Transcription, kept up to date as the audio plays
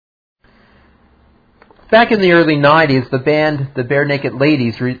Back in the early 90s, the band the Bare Naked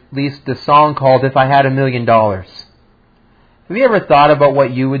Ladies released a song called If I Had $1 Million. Have you ever thought about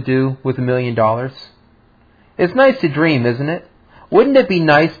what you would do with $1 million? It's nice to dream, isn't it? Wouldn't it be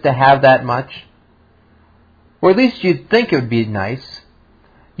nice to have that much? Or at least you'd think it would be nice.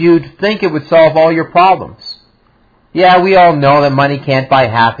 You'd think it would solve all your problems. Yeah, we all know that money can't buy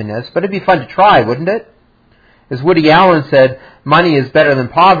happiness, but it'd be fun to try, wouldn't it? As Woody Allen said, money is better than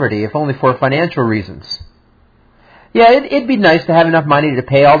poverty, if only for financial reasons. Yeah, it'd be nice to have enough money to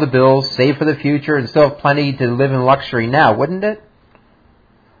pay all the bills, save for the future, and still have plenty to live in luxury now, wouldn't it?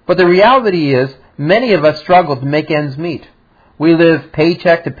 But the reality is, many of us struggle to make ends meet. We live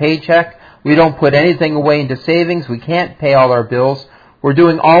paycheck to paycheck. We don't put anything away into savings. We can't pay all our bills. We're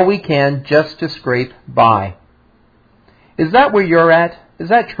doing all we can just to scrape by. Is that where you're at? Is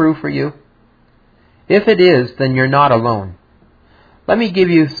that true for you? If it is, then you're not alone. Let me give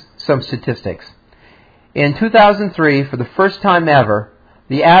you some statistics. In 2003, for the first time ever,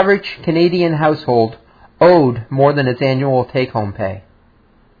 the average Canadian household owed more than its annual take-home pay.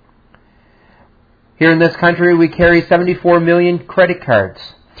 Here in this country, we carry 74 million credit cards,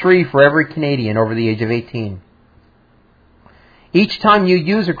 3 for every Canadian over the age of 18. Each time you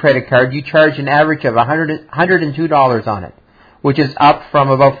use a credit card, you charge an average of $102 on it, which is up from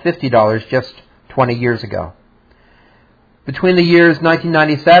about $50 just 20 years ago. Between the years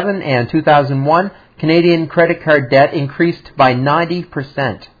 1997 and 2001, Canadian credit card debt increased by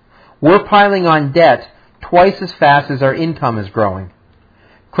 90%. We're piling on debt twice as fast as our income is growing.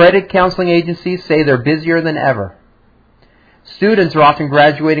 Credit counseling agencies say they're busier than ever. Students are often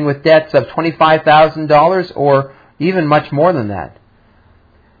graduating with debts of $25,000 or even much more than that.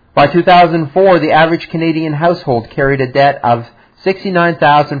 By 2004, the average Canadian household carried a debt of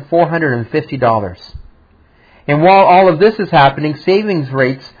 $69,450. And while all of this is happening, savings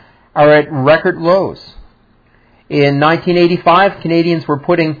rates are at record lows. In 1985, Canadians were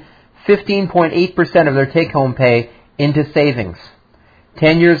putting 15.8% of their take-home pay into savings.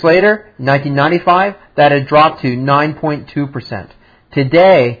 10 years later, 1995, that had dropped to 9.2%.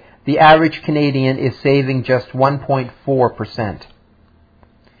 Today, the average Canadian is saving just 1.4%.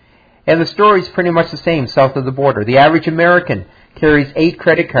 And the story is pretty much the same south of the border. The average American carries 8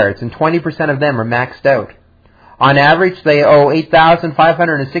 credit cards, and 20% of them are maxed out. On average, they owe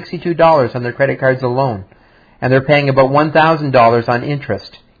 $8,562 on their credit cards alone, and they're paying about $1,000 on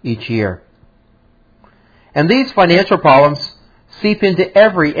interest each year. And these financial problems seep into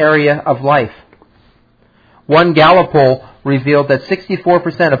every area of life. One Gallup poll revealed that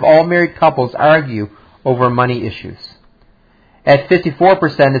 64% of all married couples argue over money issues. At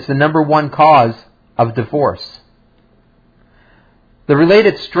 54%, it's the number one cause of divorce. The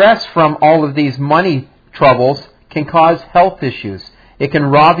related stress from all of these money troubles can cause health issues. It can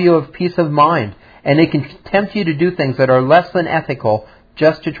rob you of peace of mind, and it can tempt you to do things that are less than ethical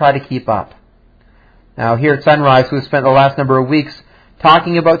just to try to keep up. Now, here at Sunrise, we've spent the last number of weeks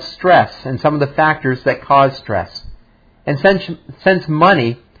talking about stress and some of the factors that cause stress. And since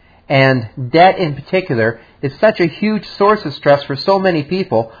money, and debt in particular, is such a huge source of stress for so many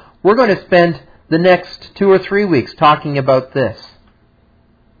people, we're going to spend the next 2 or 3 weeks talking about this.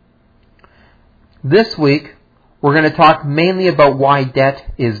 This week, we're going to talk mainly about why debt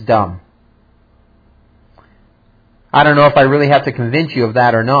is dumb. I don't know if I really have to convince you of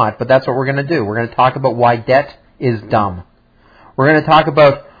that or not, but that's what we're going to do. We're going to talk about why debt is dumb. We're going to talk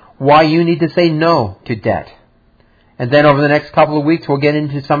about why you need to say no to debt. And then over the next couple of weeks, we'll get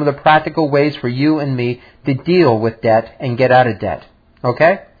into some of the practical ways for you and me to deal with debt and get out of debt.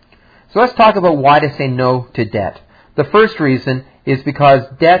 Okay? So let's talk about why to say no to debt. The first reason is because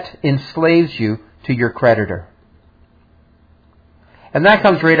debt enslaves you to your creditor. And that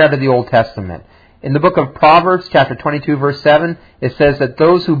comes right out of the Old Testament. In the book of Proverbs, chapter 22, verse 7, it says that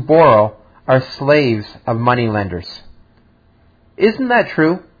those who borrow are slaves of moneylenders. Isn't that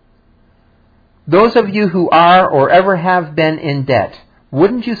true? Those of you who are or ever have been in debt,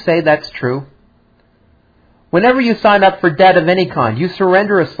 wouldn't you say that's true? Whenever you sign up for debt of any kind, you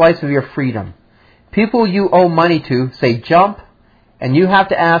surrender a slice of your freedom. People you owe money to say jump, and you have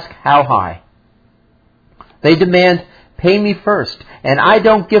to ask how high. They demand, pay me first, and I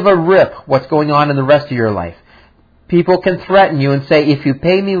don't give a rip what's going on in the rest of your life. People can threaten you and say, if you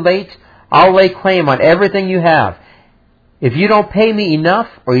pay me late, I'll lay claim on everything you have. If you don't pay me enough,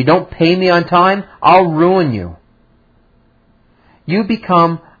 or you don't pay me on time, I'll ruin you. You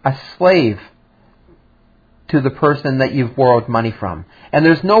become a slave to the person that you've borrowed money from. And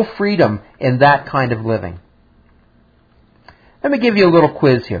there's no freedom in that kind of living. Let me give you a little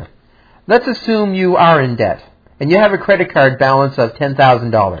quiz here. Let's assume you are in debt, and you have a credit card balance of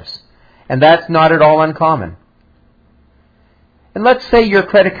 $10,000. And that's not at all uncommon. And let's say your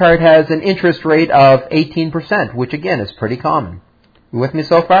credit card has an interest rate of 18%, which again is pretty common. You with me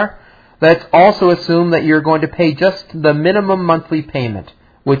so far? Let's also assume that you're going to pay just the minimum monthly payment,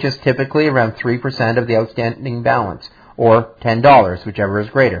 which is typically around 3% of the outstanding balance, or $10, whichever is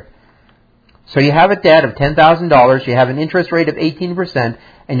greater. So you have a debt of $10,000, you have an interest rate of 18%,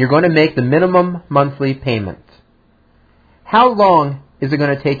 and you're going to make the minimum monthly payment. How long is it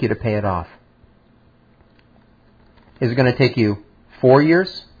going to take you to pay it off? Is it going to take you 4 years?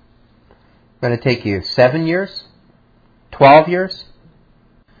 Is it going to take you 7 years? 12 years?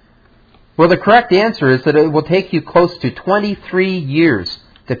 Well, the correct answer is that it will take you close to 23 years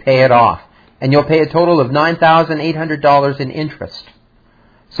to pay it off. And you'll pay a total of $9,800 in interest.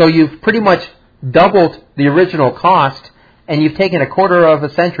 So you've pretty much doubled the original cost, and you've taken a quarter of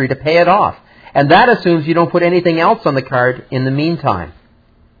a century to pay it off. And that assumes you don't put anything else on the card in the meantime.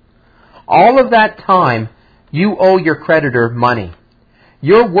 All of that time, you owe your creditor money.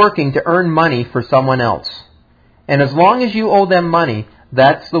 You're working to earn money for someone else. And as long as you owe them money,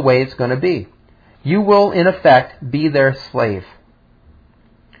 that's the way it's going to be. You will, in effect, be their slave.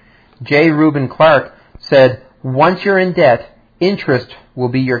 J. Reuben Clark said, once you're in debt, interest will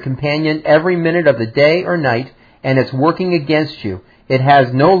be your companion every minute of the day or night, and it's working against you. It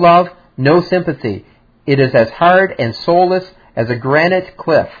has no love, no sympathy. It is as hard and soulless as a granite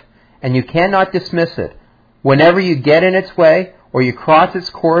cliff, and you cannot dismiss it. Whenever you get in its way, or you cross its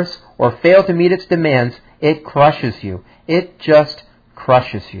course, or fail to meet its demands, it crushes you. It just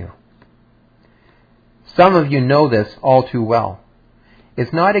crushes you. Some of you know this all too well.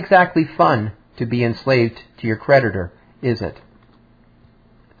 It's not exactly fun to be enslaved to your creditor, is it?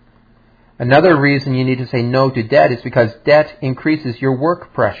 Another reason you need to say no to debt is because debt increases your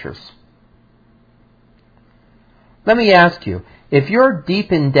work pressures. Let me ask you, if you're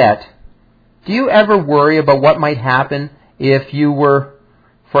deep in debt, do you ever worry about what might happen if you were,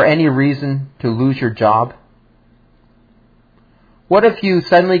 for any reason, to lose your job? What if you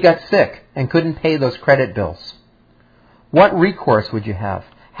suddenly got sick and couldn't pay those credit bills? What recourse would you have?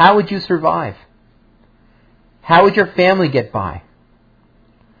 How would you survive? How would your family get by?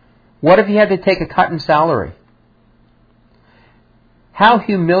 What if you had to take a cut in salary? How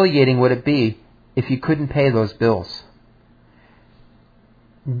humiliating would it be if you couldn't pay those bills?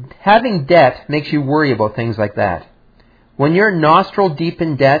 Having debt makes you worry about things like that. When you're nostril deep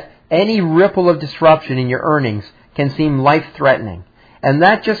in debt, any ripple of disruption in your earnings can seem life-threatening, and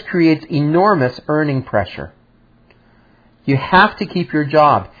that just creates enormous earning pressure. You have to keep your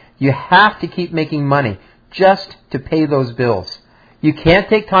job. You have to keep making money just to pay those bills. You can't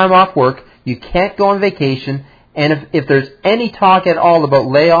take time off work, you can't go on vacation, and if there's any talk at all about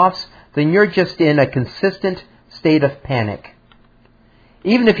layoffs, then you're just in a consistent state of panic.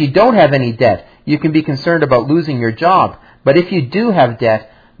 Even if you don't have any debt, you can be concerned about losing your job. But if you do have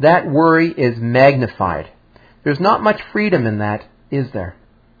debt, that worry is magnified. There's not much freedom in that, is there?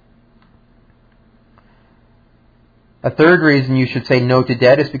 A third reason you should say no to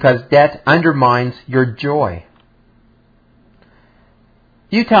debt is because debt undermines your joy.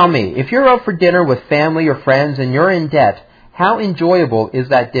 You tell me, if you're out for dinner with family or friends and you're in debt, how enjoyable is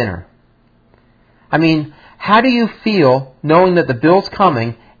that dinner? I mean, how do you feel knowing that the bill's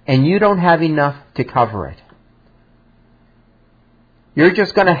coming and you don't have enough to cover it? You're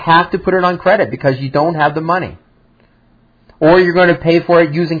just going to have to put it on credit because you don't have the money. Or you're going to pay for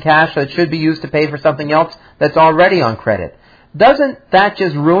it using cash that should be used to pay for something else that's already on credit. Doesn't that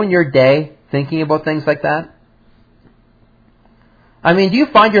just ruin your day thinking about things like that? I mean, do you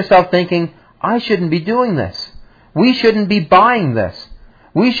find yourself thinking, I shouldn't be doing this. We shouldn't be buying this.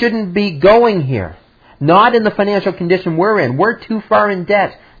 We shouldn't be going here. Not in the financial condition we're in. We're too far in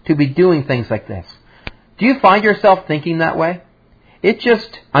debt to be doing things like this. Do you find yourself thinking that way? It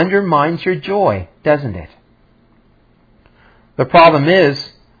just undermines your joy, doesn't it? The problem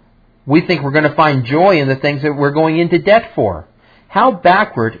is, we think we're going to find joy in the things that we're going into debt for. How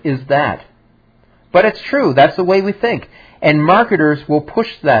backward is that? But it's true. That's the way we think. And marketers will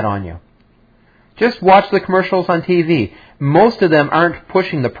push that on you. Just watch the commercials on TV. Most of them aren't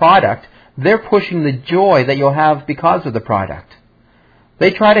pushing the product. They're pushing the joy that you'll have because of the product.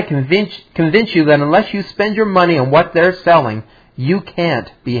 They try to convince you that unless you spend your money on what they're selling, you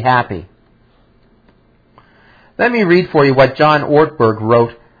can't be happy. Let me read for you what John Ortberg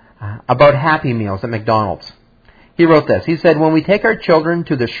wrote about Happy Meals at McDonald's. He wrote this. He said, when we take our children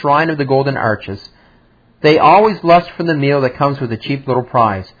to the shrine of the Golden Arches, they always lust for the meal that comes with a cheap little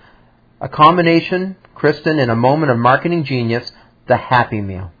prize. A combination, Kristen, in a moment of marketing genius, the Happy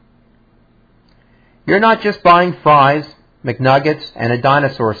Meal. You're not just buying fries, McNuggets, and a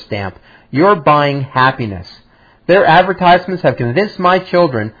dinosaur stamp. You're buying happiness. Their advertisements have convinced my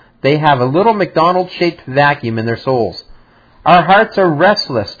children they have a little McDonald's-shaped vacuum in their souls. Our hearts are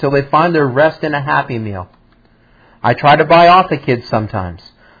restless till they find their rest in a Happy Meal. I try to buy off the kids sometimes.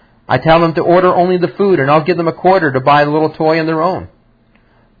 I tell them to order only the food, and I'll give them a quarter to buy a little toy on their own.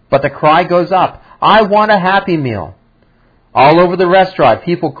 But the cry goes up, I want a Happy Meal. All over the restaurant,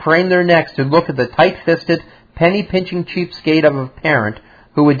 people crane their necks to look at the tight-fisted, penny-pinching cheapskate of a parent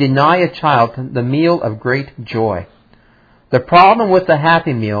who would deny a child the meal of great joy. The problem with the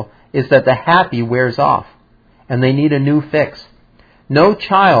Happy Meal is that the happy wears off, and they need a new fix. No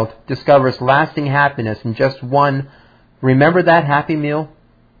child discovers lasting happiness in just one, remember that Happy Meal?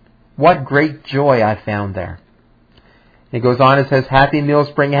 What great joy I found there. It goes on and says, Happy Meals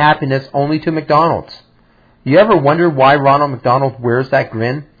bring happiness only to McDonald's. You ever wonder why Ronald McDonald wears that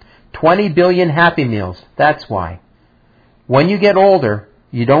grin? 20 billion Happy Meals, that's why. When you get older,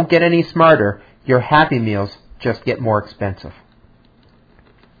 you don't get any smarter, your Happy Meals just get more expensive.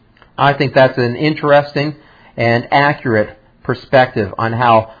 I think that's an interesting and accurate perspective on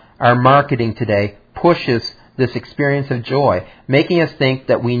how our marketing today pushes this experience of joy, making us think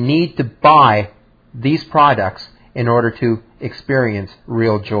that we need to buy these products in order to experience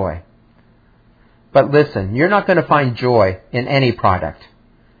real joy. But listen, you're not going to find joy in any product.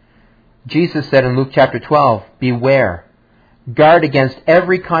 Jesus said in Luke chapter 12, beware. Guard against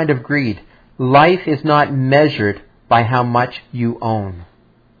every kind of greed. Life is not measured by how much you own.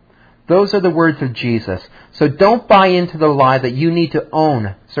 Those are the words of Jesus. So don't buy into the lie that you need to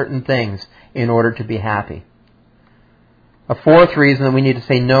own certain things in order to be happy. A fourth reason that we need to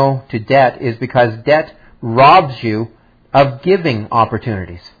say no to debt is because debt robs you of giving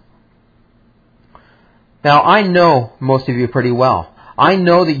opportunities. Now, I know most of you pretty well. I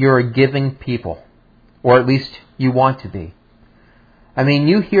know that you're a giving people, or at least you want to be. I mean,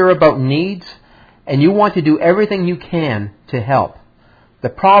 you hear about needs, and you want to do everything you can to help. The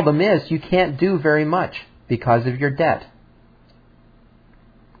problem is you can't do very much because of your debt.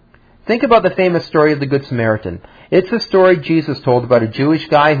 Think about the famous story of the Good Samaritan. It's a story Jesus told about a Jewish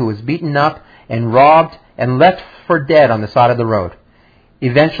guy who was beaten up and robbed and left for dead on the side of the road.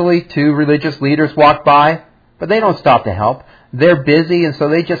 Eventually, two religious leaders walk by, but they don't stop to help. They're busy, and so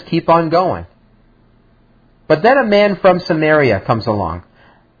they just keep on going. But then a man from Samaria comes along,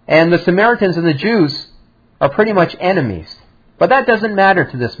 and the Samaritans and the Jews are pretty much enemies. But that doesn't matter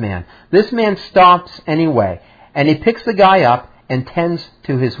to this man. This man stops anyway, and he picks the guy up and tends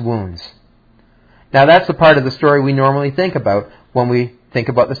to his wounds. Now that's the part of the story we normally think about when we think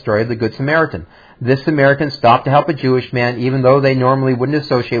about the story of the Good Samaritan. This Samaritan stopped to help a Jewish man, even though they normally wouldn't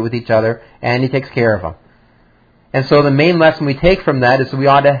associate with each other, and he takes care of him. And so the main lesson we take from that is that we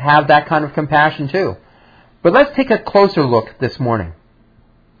ought to have that kind of compassion too. But let's take a closer look this morning.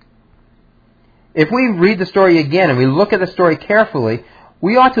 If we read the story again and we look at the story carefully,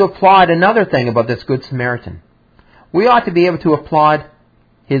 we ought to applaud another thing about this Good Samaritan. We ought to be able to applaud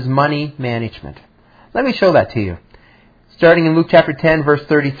his money management. Let me show that to you. Starting in Luke chapter 10, verse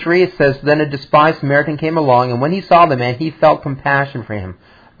 33, it says, Then a despised Samaritan came along, and when he saw the man, he felt compassion for him.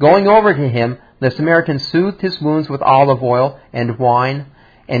 Going over to him, the Samaritan soothed his wounds with olive oil and wine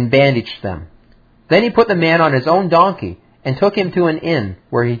and bandaged them. Then he put the man on his own donkey and took him to an inn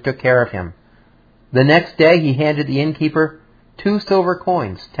where he took care of him. The next day he handed the innkeeper 2 silver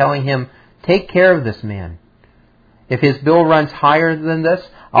coins, telling him, Take care of this man. If his bill runs higher than this,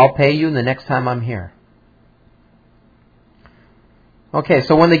 I'll pay you the next time I'm here. Okay,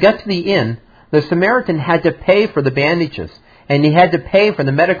 so when they got to the inn, the Samaritan had to pay for the bandages, and he had to pay for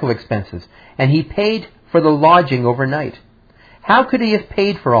the medical expenses, and he paid for the lodging overnight. How could he have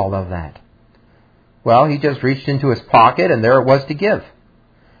paid for all of that? Well, he just reached into his pocket, and there it was to give.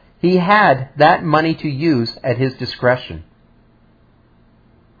 He had that money to use at his discretion.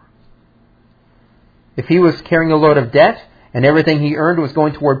 If he was carrying a load of debt, and everything he earned was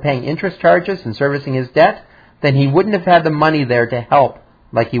going toward paying interest charges and servicing his debt, then he wouldn't have had the money there to help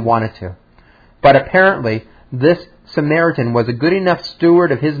like he wanted to. But apparently, this Samaritan was a good enough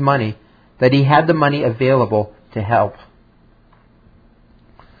steward of his money that he had the money available to help.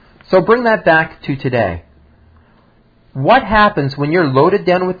 So bring that back to today. What happens when you're loaded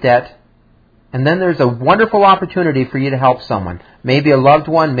down with debt, and then there's a wonderful opportunity for you to help someone? Maybe a loved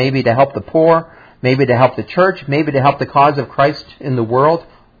one, maybe to help the poor, maybe to help the church, maybe to help the cause of Christ in the world.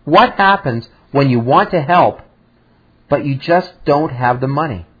 What happens when you want to help, but you just don't have the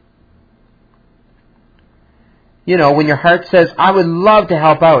money? You know, when your heart says, I would love to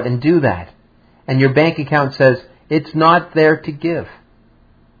help out and do that, and your bank account says, it's not there to give.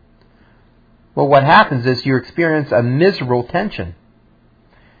 well, what happens is you experience a miserable tension.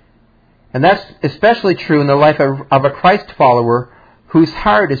 And that's especially true in the life of a Christ follower whose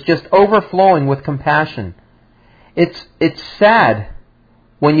heart is just overflowing with compassion. It's sad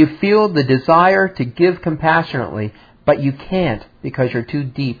when you feel the desire to give compassionately, but you can't because you're too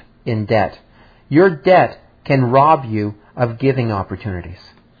deep in debt. Your debt can rob you of giving opportunities.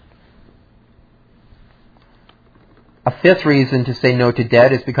 A fifth reason to say no to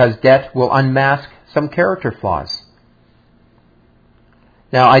debt is because debt will unmask some character flaws.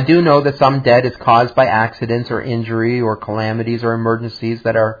 Now, I do know that some debt is caused by accidents or injury or calamities or emergencies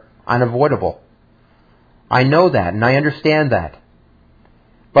that are unavoidable. I know that and I understand that.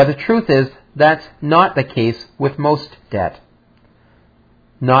 But the truth is, that's not the case with most debt.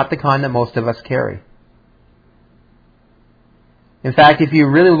 Not the kind that most of us carry. In fact, if you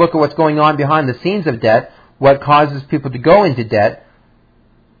really look at what's going on behind the scenes of debt, what causes people to go into debt,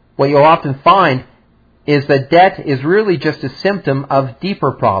 what you'll often find is that debt is really just a symptom of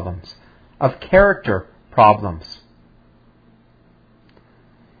deeper problems, of character problems.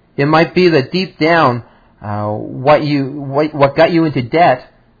 It might be that deep down, what got you into debt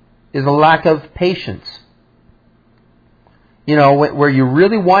is a lack of patience. You know, where you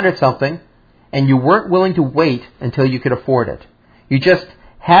really wanted something and you weren't willing to wait until you could afford it. You just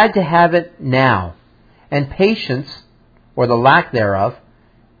had to have it now. And patience, or the lack thereof,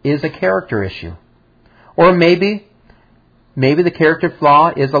 is a character issue. Or maybe the character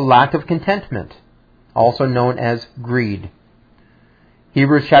flaw is a lack of contentment, also known as greed.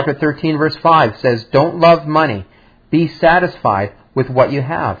 Hebrews chapter 13 verse 5 says, "Don't love money. Be satisfied with what you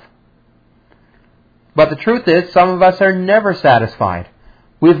have." But the truth is, some of us are never satisfied.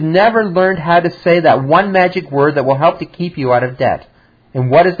 We've never learned how to say that one magic word that will help to keep you out of debt. And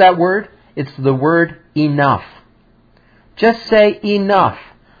what is that word? It's the word enough. Just say enough.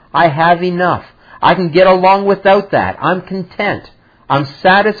 I have enough. I can get along without that. I'm content. I'm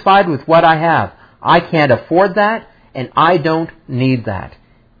satisfied with what I have. I can't afford that, and I don't need that.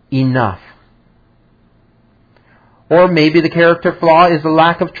 Enough. Or maybe the character flaw is a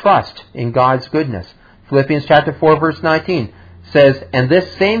lack of trust in God's goodness. Philippians chapter 4 verse 19 says, "And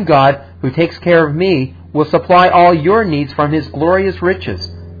this same God who takes care of me will supply all your needs from His glorious riches,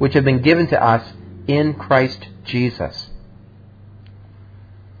 which have been given to us in Christ Jesus."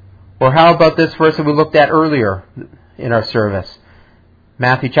 Or how about this verse that we looked at earlier in our service?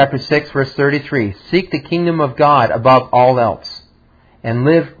 Matthew chapter 6 verse 33. "Seek the kingdom of God above all else, and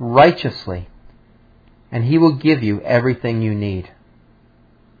live righteously, and He will give you everything you need."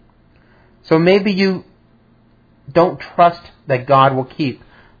 So maybe you don't trust that God will keep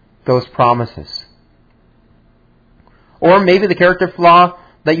those promises. Or maybe the character flaw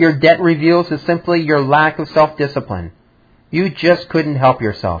that your debt reveals is simply your lack of self-discipline. You just couldn't help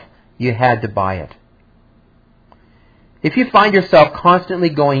yourself. You had to buy it. If you find yourself constantly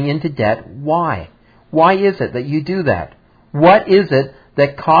going into debt, why? Why is it that you do that? What is it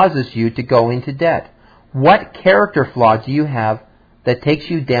that causes you to go into debt? What character flaw do you have that takes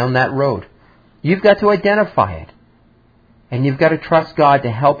you down that road? You've got to identify it. And you've got to trust God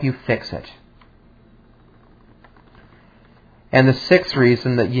to help you fix it. And the sixth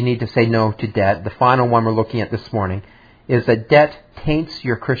reason that you need to say no to debt, the final one we're looking at this morning, is that debt taints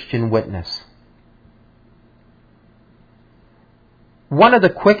your Christian witness. One of the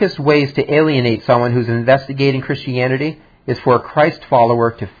quickest ways to alienate someone who's investigating Christianity is for a Christ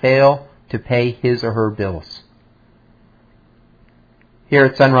follower to fail to pay his or her bills. Here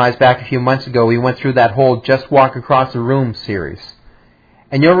at Sunrise back a few months ago, we went through that whole Just Walk Across the Room series.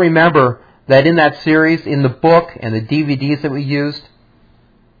 And you'll remember that in that series, in the book and the DVDs that we used,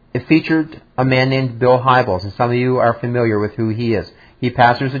 it featured a man named Bill Hybels, and some of you are familiar with who he is. He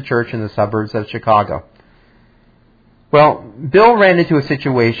pastors a church in the suburbs of Chicago. Well, Bill ran into a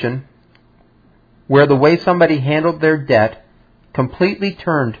situation where the way somebody handled their debt completely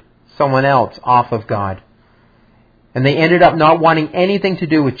turned someone else off of God. And they ended up not wanting anything to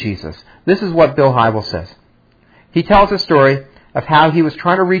do with Jesus. This is what Bill Hybels says. He tells a story of how he was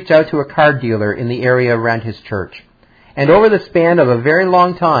trying to reach out to a car dealer in the area around his church. And over the span of a very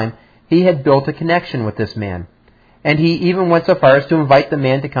long time, he had built a connection with this man. And he even went so far as to invite the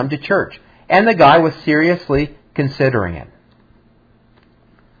man to come to church. And the guy was seriously considering it.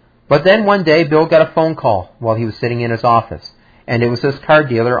 But then one day, Bill got a phone call while he was sitting in his office. And it was this car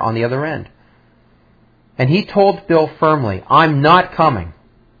dealer on the other end. And he told Bill firmly, "I'm not coming.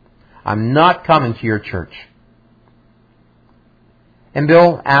 I'm not coming to your church." And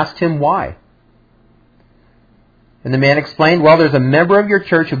Bill asked him why. And the man explained, "Well, there's a member of your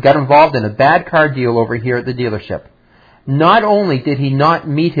church who got involved in a bad car deal over here at the dealership. Not only did he not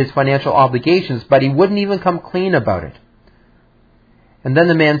meet his financial obligations, but he wouldn't even come clean about it. And then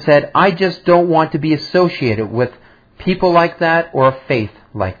the man said, I just don't want to be associated with people like that or a faith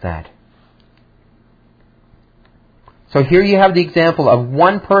like that. So here you have the example of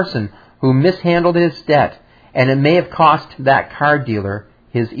one person who mishandled his debt, and it may have cost that car dealer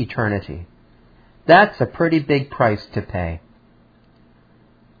his eternity. That's a pretty big price to pay.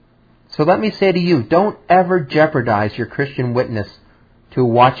 So let me say to you, don't ever jeopardize your Christian witness to a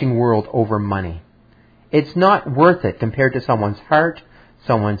watching world over money. It's not worth it compared to someone's heart,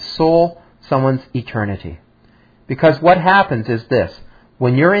 someone's soul, someone's eternity. Because what happens is this: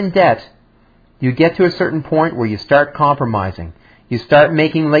 when you're in debt, you get to a certain point where you start compromising. You start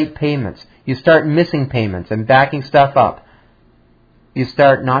making late payments. You start missing payments and backing stuff up. You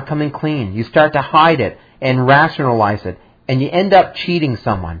start not coming clean. You start to hide it and rationalize it. And you end up cheating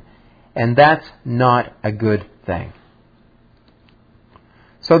someone. And that's not a good thing.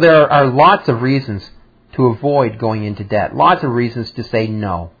 So there are lots of reasons to avoid going into debt. Lots of reasons to say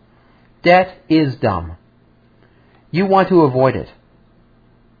no. Debt is dumb. You want to avoid it.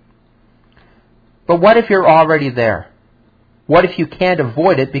 But what if you're already there? What if you can't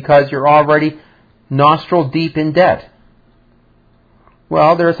avoid it because you're already nostril deep in debt?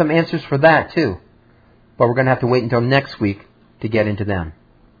 Well, there are some answers for that too. But we're going to have to wait until next week to get into them.